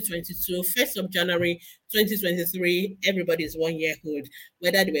 2022, 1st of January 2023, everybody is 1 year old,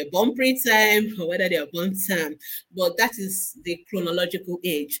 whether they were born preterm or whether they are born term. But that is the chronological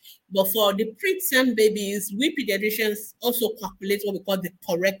age. But for the preterm babies, we pediatricians also calculate what we call the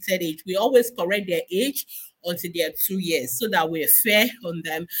corrected age. We always correct their age until they are 2 years so that we're fair on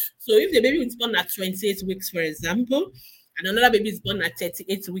them. So if the baby is born at 28 weeks, for example, and another baby is born at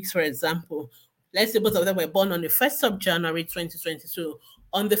 38 weeks, for example, let's say both of them were born on the 1st of January 2022.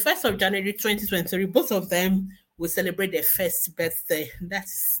 On the 1st of January 2023, both of them will celebrate their first birthday.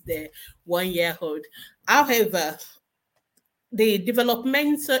 That's the 1 year old. However, the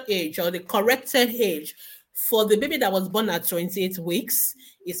developmental age or the corrected age for the baby that was born at 28 weeks,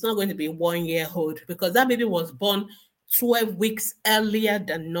 it's not going to be 1 year old, because that baby was born 12 weeks earlier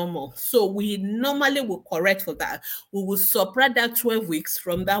than normal. So we normally will correct for that. We will subtract that 12 weeks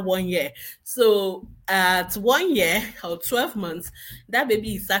from that 1 year. So at 1 year or 12 months, that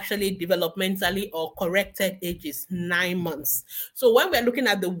baby is actually developmentally or corrected age is 9 months. So when we're looking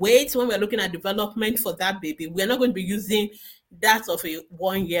at the weight, when we're looking at development for that baby, we're not going to be using that of a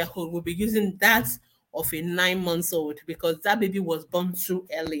 1 year old. We'll be using that of a 9-month-old because that baby was born too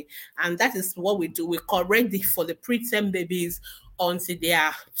early. And that is what we do. We correct for the preterm babies until they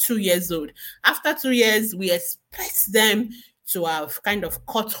are 2 years old. After 2 years, we expect them to have kind of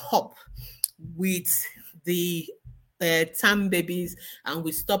caught up with the term babies, and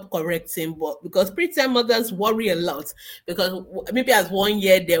we stop correcting. But because preterm mothers worry a lot, because maybe as 1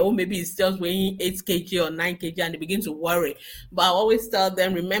 year they maybe it's just weighing 8 kg or 9 kg, and they begin to worry. But I always tell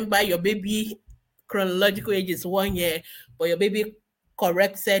them, remember, your baby chronological age is 1 year, but your baby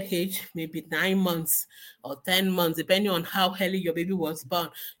corrected age maybe 9 months or 10 months, depending on how early your baby was born.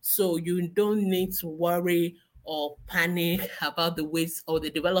 So you don't need to worry or panic about the weight or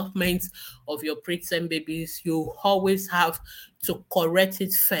the development of your preterm babies. You always have to correct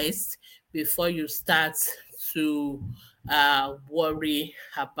it first before you start to worry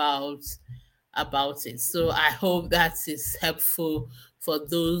about it. So I hope that is helpful for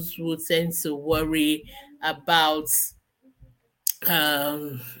those who tend to worry about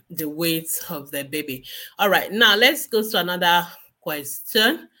the weight of their baby. All right, now let's go to another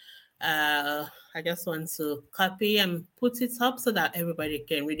question. I just want to copy and put it up so that everybody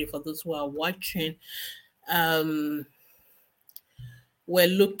can read it for those who are watching.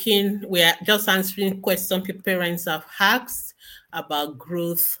 We're just answering questions parents have asked about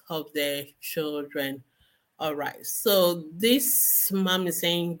growth of their children. All right. So this mom is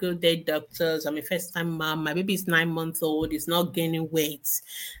saying, good day, doctors. I'm a first-time mom. My baby is 9 months old. He's not gaining weight.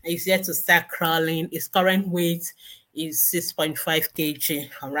 He's yet to start crawling. His current weight is 6.5 kg.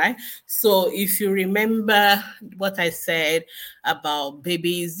 All right. So if you remember what I said about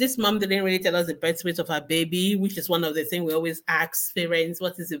babies, this mom didn't really tell us the birth weight of her baby, which is one of the things we always ask parents,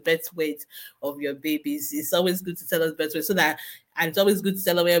 what is the birth weight of your babies? It's always good to tell us birth weight, so that, and it's always good to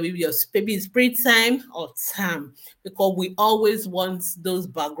tell us whether your baby is preterm or term, because we always want those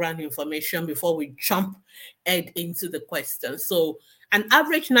background information before we jump head into the question. So an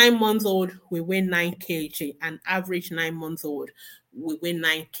average 9-month-old will weigh 9 kg. An average 9-month-old will weigh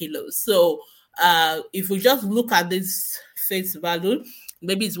 9 kilos. So if we just look at this face value,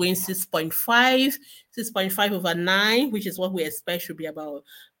 maybe it's weighing 6.5 over 9, which is what we expect should be about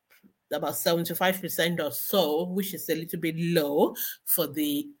 75% or so, which is a little bit low for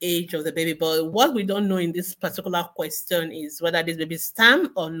the age of the baby. But what we don't know in this particular question is whether this baby is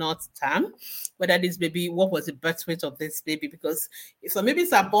term or not term, whether this baby, what was the birth weight of this baby, because some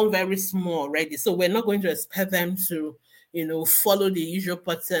babies are born very small already, so we're not going to expect them to follow the usual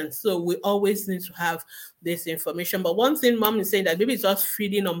pattern. So we always need to have this information. But one thing mom is saying, that baby is just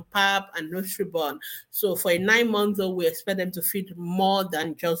feeding on pap and Nutribon. So for a 9-month-old, we expect them to feed more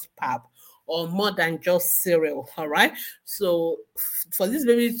than just pap or more than just cereal. All right. So for this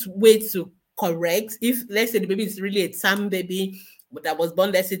baby's weight to correct, if let's say the baby is really a term baby that was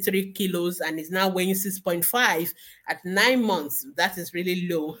born, let's say 3 kilos, and is now weighing 6.5 at 9 months, that is really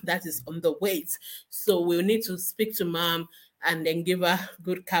low. That is underweight. So we'll need to speak to mom and then give her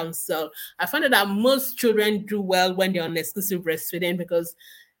good counsel. I found out that most children do well when they're on exclusive breastfeeding, because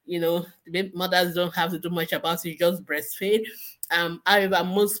the mothers don't have to do much about it, just breastfeed. However,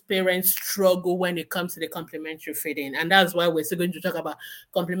 most parents struggle when it comes to the complementary feeding, and that's why we're still going to talk about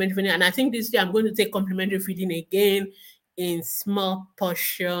complementary feeding. And I think this year I'm going to take complementary feeding again in small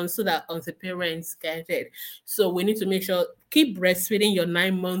portions so that the parents get it. So we need to make sure, keep breastfeeding your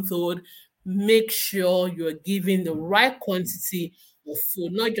 9-month-old. Make sure you're giving the right quantity of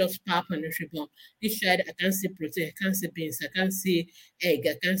food, not just pap and Nutribon. This child, I can't see protein, I can't see beans, I can't see egg,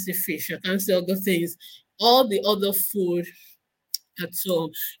 I can't see fish, I can't see other things. All the other food at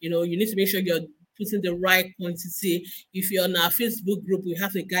home, you need to make sure you're putting the right quantity. If you're on our Facebook group, we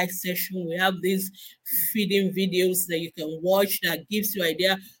have a guide session. We have these feeding videos that you can watch that gives you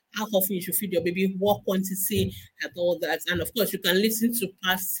idea how often you should feed your baby, what quantity, and all that. And of course, you can listen to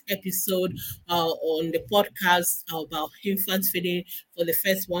past episode on the podcast about infant feeding for the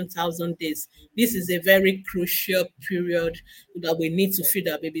first 1,000 days. This is a very crucial period that we need to feed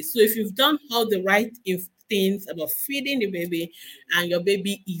our baby. So if you've done all the right things about feeding the baby and your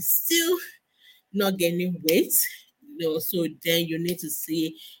baby is still not gaining weight, so then you need to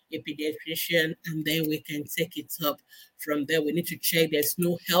see a pediatrician, and then we can take it up from there. We need to check there's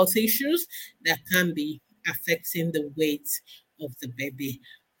no health issues that can be affecting the weight of the baby.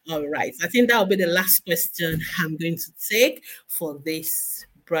 All right, I think that will be the last question I'm going to take for this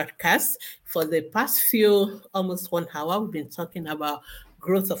broadcast. For the past almost 1 hour, we've been talking about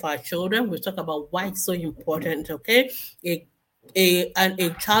growth of our children. We talk about why it's so important. Okay, a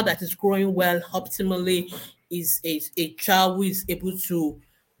child that is growing well optimally is a child who is able to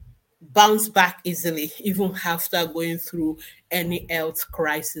bounce back easily, even after going through any health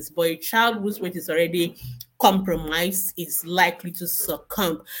crisis. But a child whose weight is already compromised is likely to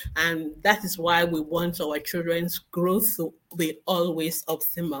succumb. And that is why we want our children's growth to be always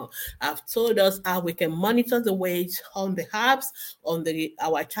optimal. I've told us how we can monitor the weight on the apps, on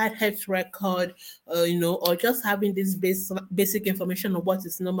our child health record, or just having this basic information on what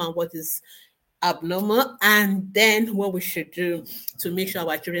is normal and what is abnormal, and then what we should do to make sure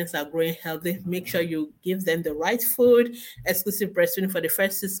our children are growing healthy. Make sure you give them the right food, exclusive breastfeeding for the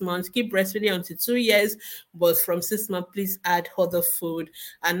first 6 months, keep breastfeeding until 2 years, but from 6 months please add other food,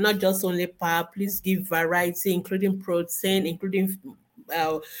 and not just only pap. Please give variety, including protein, including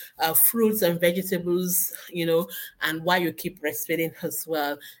fruits and vegetables, and while you keep breastfeeding as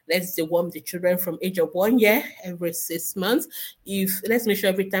well. Let's deworm the children from age of 1 year every 6 months. Let's make sure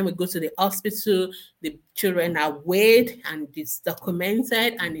every time we go to the hospital, the children are weighed and it's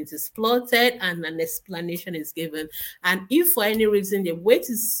documented and it is plotted and an explanation is given. And if for any reason the weight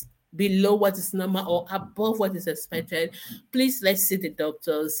is below what is normal or above what is expected, please let's see the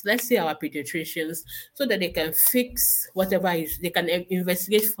doctors, let's see our pediatricians, so that they can fix whatever they can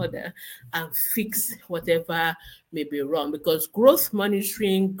investigate further and fix whatever may be wrong. Because growth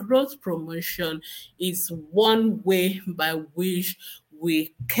monitoring, growth promotion is one way by which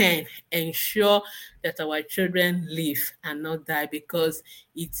we can ensure that our children live and not die, because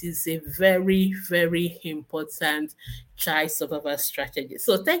it is a very, very important child survival strategy.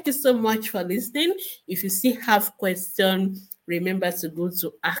 So thank you so much for listening. If you still have questions, remember to go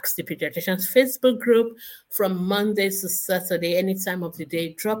to Ask the Pediatricians Facebook group from Monday to Saturday, any time of the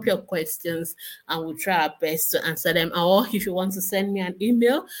day. Drop your questions and we'll try our best to answer them. Or if you want to send me an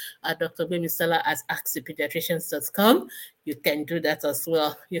email at drgbemisola@askthepediatricians.com, you can do that as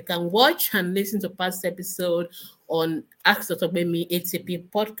well. You can watch and listen to past episodes on Ask Dr. Gbemi ATP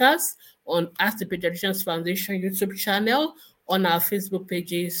podcast, on Ask the Pediatricians Foundation YouTube channel, on our Facebook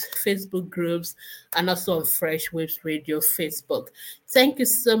pages, Facebook groups, and also on Fresh Waves Radio Facebook. Thank you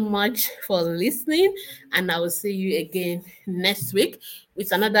so much for listening, and I will see you again next week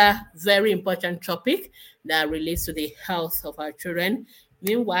with another very important topic that relates to the health of our children.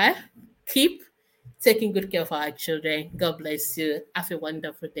 Meanwhile, keep taking good care of our children. God bless you. Have a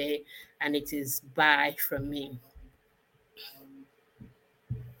wonderful day, and it is bye from me.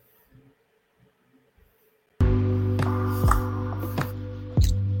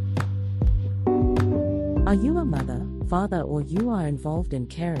 Are you a mother, father, or you are involved in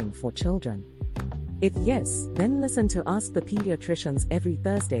caring for children? If yes, then listen to Ask the Pediatricians every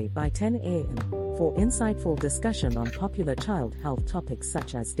Thursday by 10 a.m. for insightful discussion on popular child health topics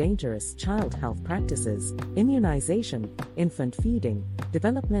such as dangerous child health practices, immunization, infant feeding,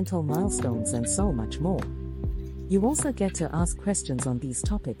 developmental milestones, and so much more. You also get to ask questions on these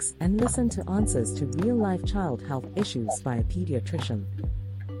topics and listen to answers to real-life child health issues by a pediatrician.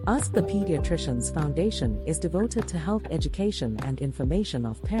 Ask the Pediatricians Foundation is devoted to health education and information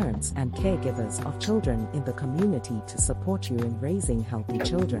of parents and caregivers of children in the community to support you in raising healthy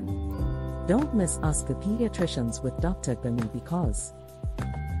children. Don't miss Ask the Pediatricians with Dr. Gbemi, because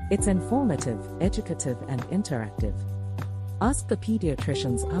it's informative, educative, and interactive. Ask the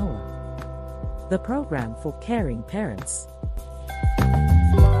Pediatricians Hour, the program for caring parents.